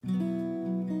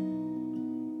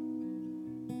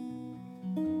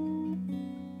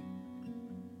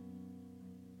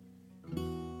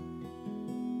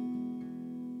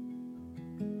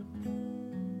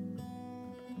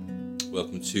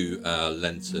Welcome to our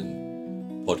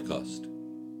Lenten podcast.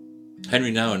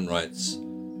 Henry Nouwen writes,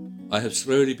 I have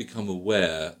slowly become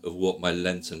aware of what my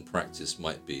Lenten practice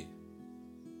might be.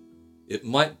 It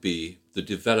might be the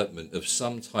development of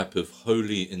some type of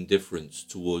holy indifference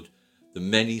toward the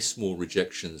many small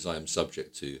rejections I am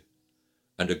subject to,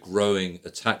 and a growing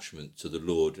attachment to the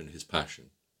Lord and his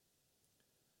passion.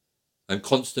 I'm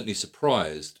constantly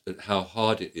surprised at how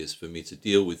hard it is for me to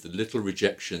deal with the little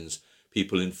rejections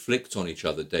people inflict on each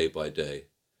other day by day.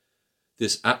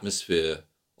 This atmosphere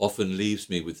often leaves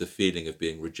me with the feeling of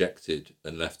being rejected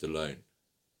and left alone.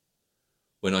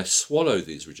 When I swallow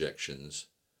these rejections,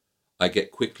 I get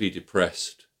quickly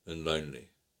depressed and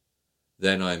lonely.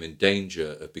 Then I am in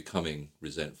danger of becoming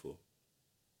resentful.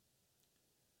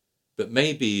 But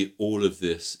maybe all of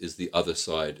this is the other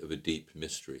side of a deep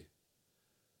mystery.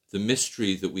 The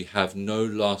mystery that we have no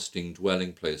lasting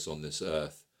dwelling place on this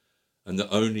earth, and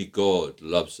that only God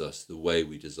loves us the way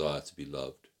we desire to be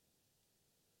loved.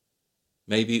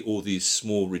 Maybe all these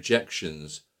small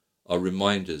rejections are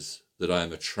reminders that I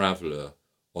am a traveller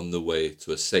on the way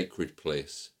to a sacred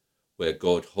place where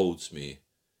God holds me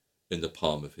in the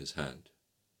palm of his hand.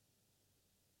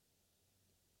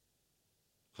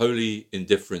 Holy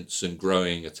indifference and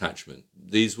growing attachment.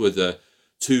 These were the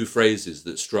two phrases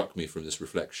that struck me from this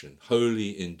reflection.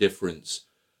 Holy indifference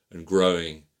and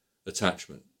growing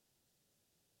attachment.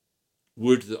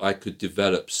 Would that I could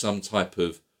develop some type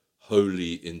of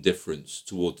holy indifference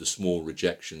toward the small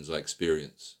rejections I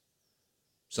experience.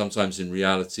 Sometimes in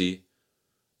reality,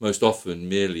 most often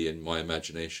merely in my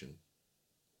imagination.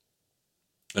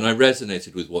 And I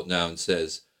resonated with what Nouwen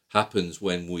says happens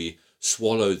when we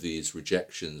swallow these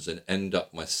rejections and end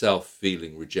up myself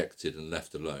feeling rejected and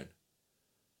left alone.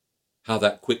 How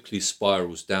that quickly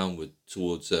spirals downward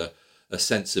towards a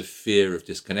sense of fear of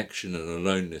disconnection and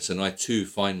aloneness, and I too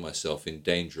find myself in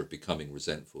danger of becoming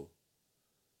resentful.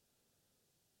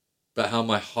 But how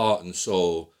my heart and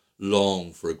soul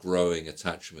long for a growing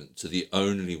attachment to the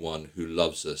only one who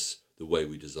loves us the way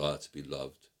we desire to be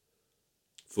loved.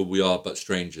 For we are but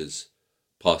strangers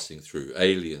passing through,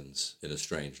 aliens in a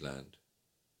strange land.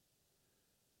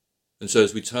 And so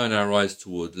as we turn our eyes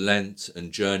toward Lent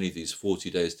and journey these 40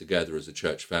 days together as a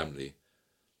church family,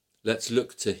 let's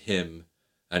look to him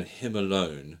and him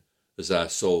alone as our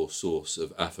sole source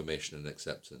of affirmation and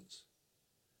acceptance.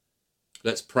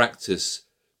 Let's practice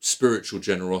spiritual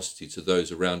generosity to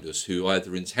those around us who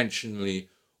either intentionally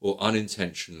or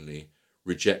unintentionally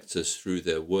reject us through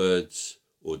their words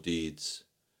or deeds,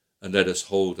 and let us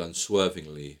hold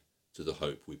unswervingly to the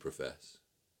hope we profess.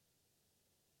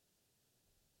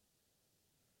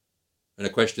 And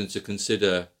a question to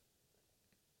consider: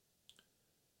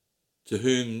 to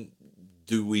whom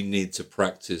do we need to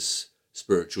practice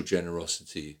spiritual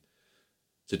generosity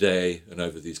today and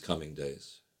over these coming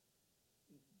days?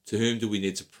 To whom do we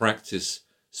need to practice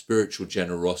spiritual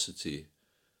generosity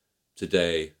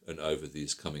today and over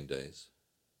these coming days?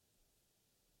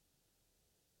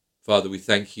 Father, we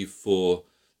thank you for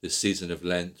this season of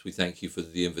Lent. We thank you for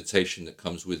the invitation that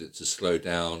comes with it to slow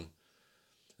down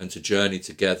and to journey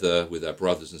together with our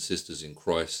brothers and sisters in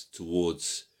Christ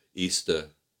towards Easter.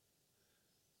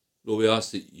 Lord, we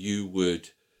ask that you would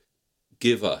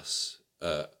give us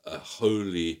a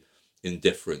holy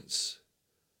indifference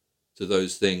to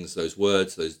those things, those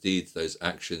words, those deeds, those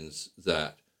actions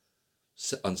that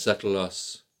unsettle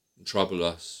us and trouble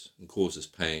us and cause us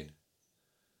pain.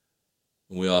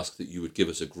 And we ask that you would give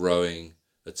us a growing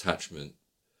attachment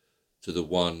to the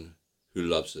one who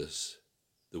loves us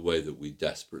the way that we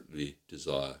desperately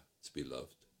desire to be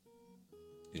loved.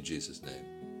 In Jesus'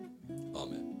 name,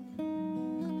 amen.